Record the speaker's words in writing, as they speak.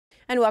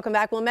And welcome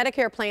back. Well,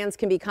 Medicare plans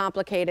can be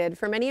complicated.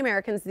 For many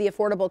Americans, the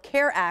Affordable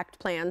Care Act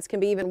plans can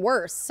be even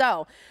worse.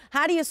 So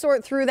how do you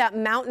sort through that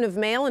mountain of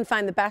mail and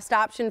find the best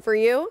option for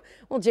you?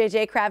 Well,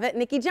 JJ Kravitz and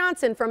Nikki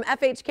Johnson from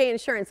FHK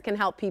Insurance can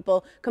help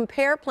people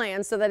compare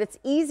plans so that it's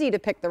easy to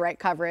pick the right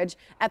coverage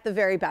at the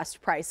very best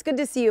price. Good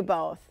to see you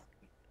both.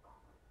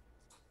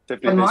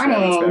 Tiffany, thanks for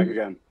having us back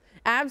again.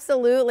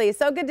 Absolutely.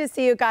 So good to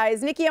see you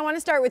guys. Nikki, I want to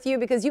start with you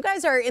because you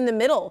guys are in the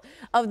middle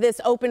of this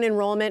open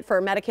enrollment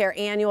for Medicare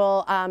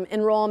annual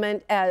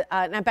enrollment. And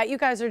I bet you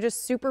guys are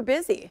just super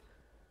busy.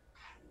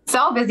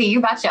 So busy,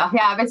 you betcha.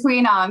 Yeah,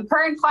 between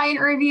current client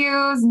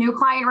reviews, new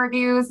client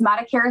reviews,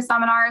 Medicare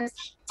seminars,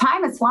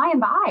 time is flying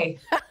by.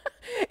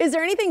 Is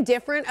there anything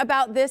different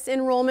about this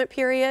enrollment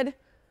period?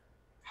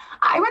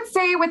 I would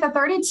say with the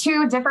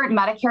 32 different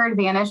Medicare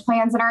Advantage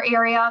plans in our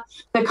area,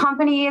 the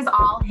companies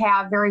all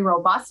have very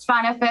robust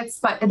benefits,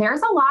 but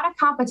there's a lot of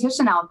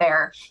competition out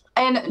there.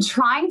 And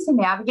trying to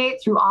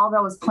navigate through all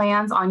those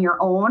plans on your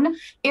own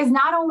is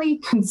not only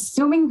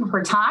consuming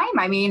for time.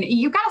 I mean,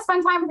 you got to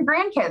spend time with the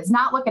grandkids,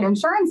 not look at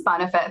insurance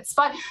benefits,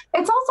 but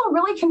it's also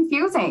really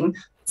confusing.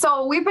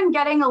 So we've been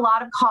getting a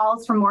lot of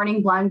calls from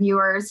Morning Blend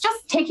viewers,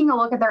 just taking a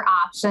look at their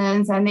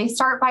options. And they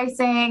start by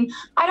saying,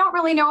 I don't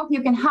really know if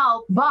you can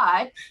help,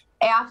 but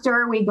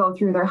after we go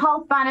through their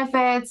health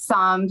benefits,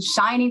 some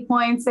shiny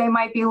points they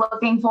might be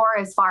looking for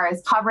as far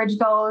as coverage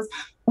goes,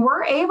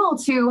 we're able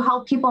to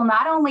help people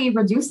not only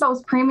reduce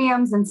those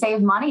premiums and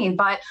save money,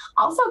 but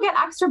also get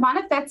extra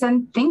benefits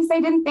and things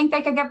they didn't think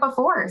they could get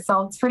before.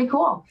 So it's pretty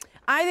cool.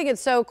 I think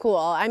it's so cool.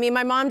 I mean,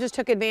 my mom just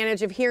took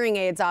advantage of hearing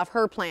aids off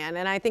her plan,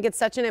 and I think it's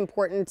such an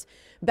important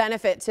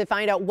benefit to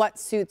find out what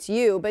suits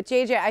you. But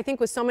JJ, I think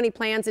with so many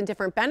plans and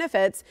different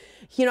benefits,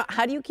 you know,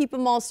 how do you keep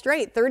them all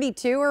straight?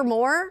 32 or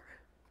more?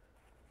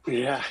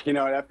 Yeah, you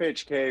know, at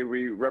FHK,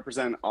 we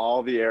represent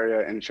all the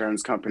area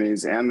insurance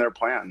companies and their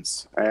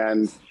plans.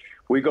 And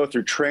we go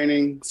through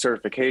training,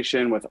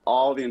 certification with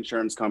all the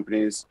insurance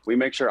companies. We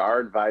make sure our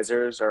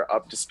advisors are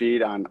up to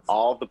speed on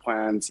all of the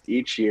plans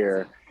each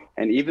year,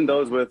 and even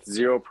those with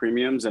zero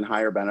premiums and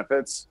higher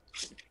benefits.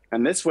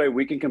 And this way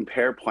we can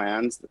compare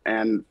plans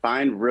and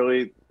find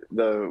really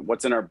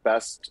what's in our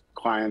best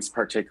clients'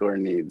 particular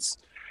needs.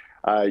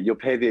 You'll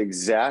pay the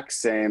exact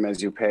same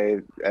as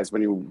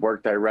when you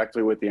work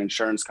directly with the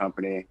insurance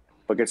company,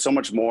 but get so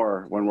much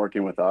more when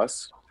working with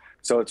us.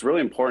 So it's really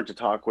important to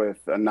talk with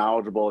a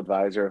knowledgeable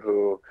advisor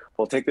who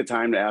will take the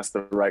time to ask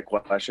the right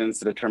questions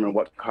to determine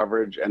what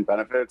coverage and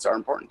benefits are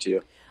important to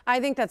you. I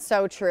think that's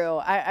so true.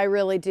 I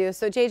really do.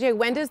 So JJ,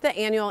 when does the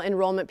annual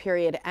enrollment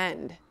period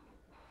end?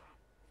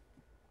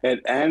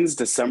 It ends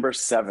December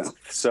 7th.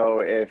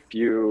 So if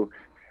you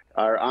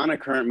are on a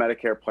current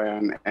Medicare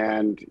plan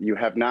and you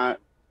have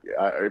not,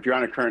 if you're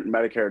on a current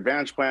Medicare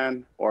Advantage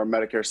plan or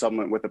Medicare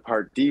supplement with a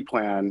Part D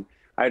plan,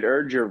 I'd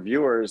urge your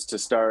viewers to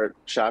start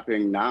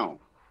shopping now.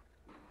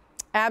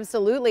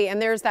 Absolutely.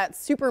 And there's that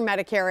super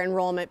Medicare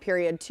enrollment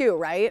period too,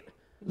 right?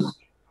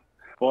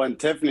 Well, and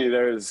Tiffany,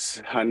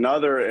 there's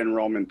another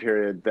enrollment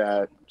period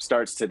that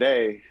starts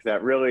today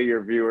that really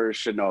your viewers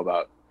should know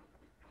about.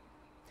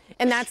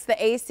 And that's the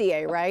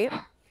ACA, right?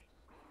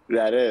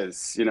 That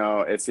is, you know,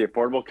 it's the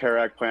Affordable Care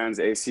Act plans,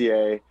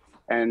 ACA.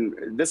 And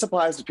this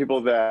applies to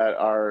people that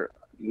are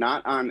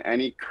not on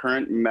any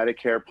current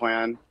Medicare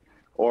plan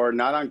or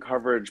not on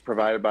coverage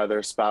provided by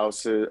their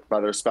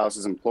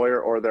spouse's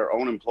employer or their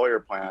own employer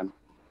plan.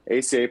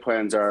 ACA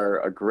plans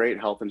are a great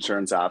health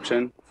insurance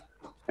option.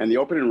 And the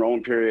open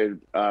enrollment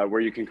period where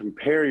you can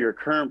compare your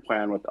current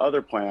plan with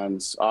other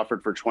plans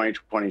offered for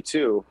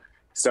 2022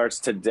 starts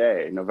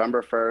today,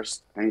 November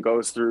 1st, and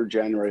goes through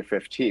January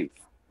 15th.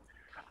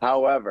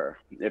 However,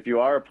 if you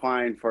are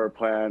applying for a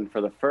plan for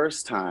the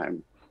first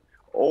time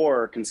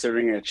or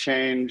considering a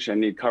change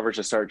and need coverage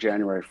to start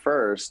January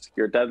 1st,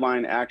 your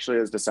deadline actually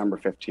is December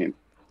 15th.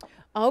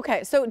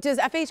 Okay, so does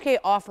FHK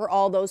offer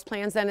all those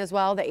plans then as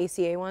well, the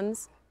ACA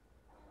ones?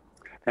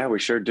 Yeah, we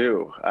sure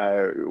do.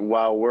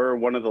 While we're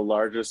one of the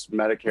largest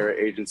Medicare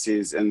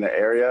agencies in the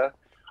area,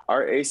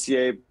 our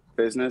ACA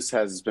business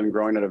has been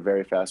growing at a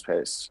very fast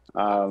pace.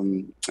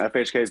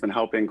 FHK has been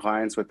helping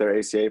clients with their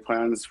ACA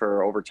plans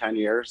for over 10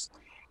 years.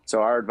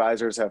 So our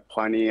advisors have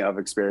plenty of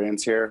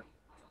experience here.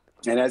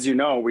 And as you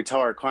know, we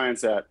tell our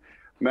clients that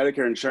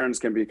Medicare insurance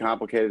can be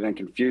complicated and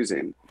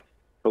confusing.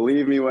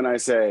 Believe me when I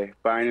say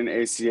buying an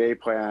ACA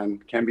plan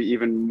can be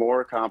even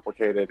more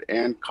complicated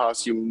and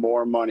cost you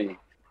more money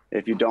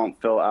if you don't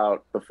fill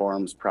out the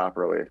forms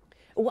properly.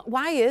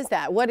 Why is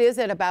that? What is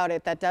it about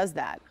it that does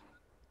that?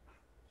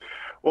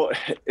 Well,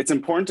 it's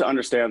important to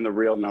understand the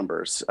real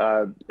numbers.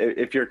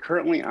 If you're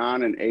currently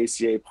on an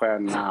ACA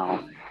plan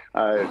now,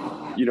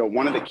 you know,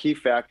 one of the key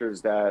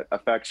factors that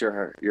affects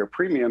your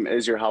premium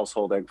is your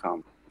household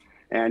income.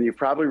 And you've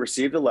probably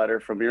received a letter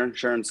from your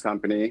insurance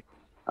company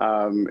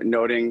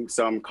noting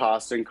some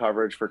cost and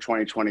coverage for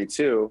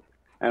 2022.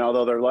 And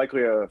although they're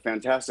likely a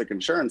fantastic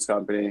insurance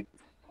company,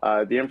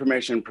 the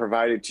information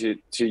provided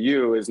to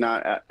you is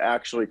not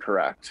actually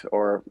correct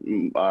or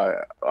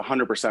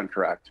 100%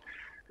 correct.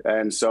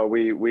 And so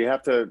we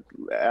have to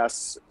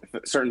ask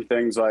certain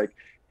things like,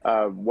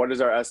 What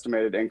is our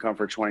estimated income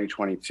for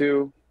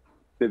 2022?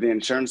 Did the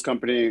insurance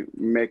company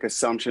make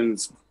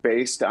assumptions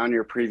based on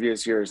your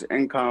previous year's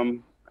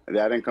income?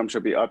 That income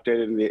should be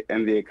updated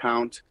in the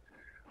account,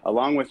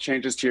 along with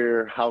changes to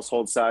your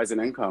household size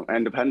and income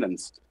and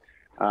dependents.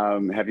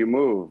 Have you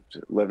moved,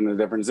 live in a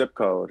different zip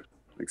code,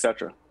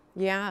 etc.?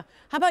 Yeah.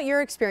 How about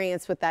your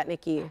experience with that,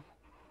 Nikki?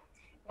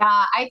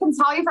 I can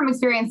tell you from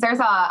experience, there's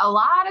a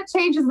lot of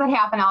changes that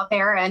happen out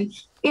there. And,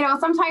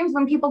 sometimes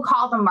when people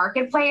call the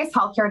marketplace,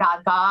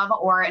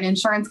 healthcare.gov, or an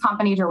insurance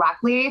company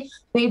directly,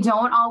 they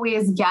don't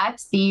always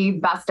get the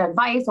best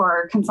advice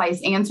or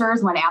concise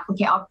answers when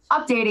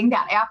updating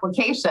that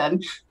application.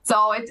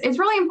 So it's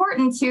really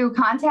important to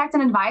contact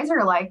an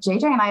advisor like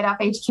JJ and I at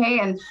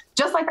FHK. And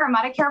just like our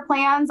Medicare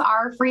plans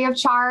are free of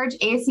charge,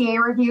 ACA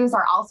reviews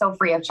are also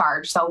free of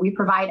charge. So we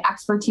provide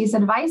expertise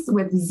advice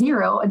with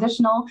zero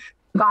additional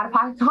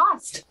out-of-pocket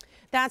cost.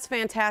 That's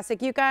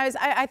fantastic. You guys,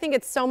 I think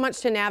it's so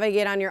much to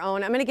navigate on your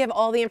own. I'm going to give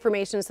all the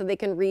information so they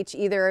can reach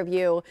either of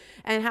you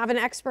and have an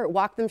expert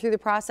walk them through the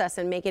process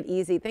and make it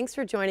easy. Thanks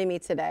for joining me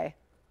today.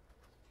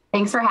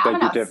 Thanks for having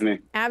us. Thank you, Tiffany.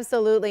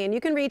 Absolutely. And you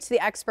can reach the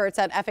experts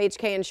at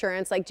FHK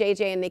Insurance like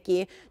JJ and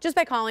Nikki just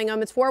by calling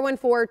them. It's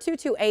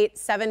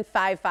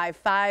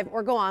 414-228-7555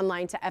 or go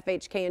online to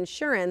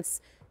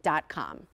fhkinsurance.com.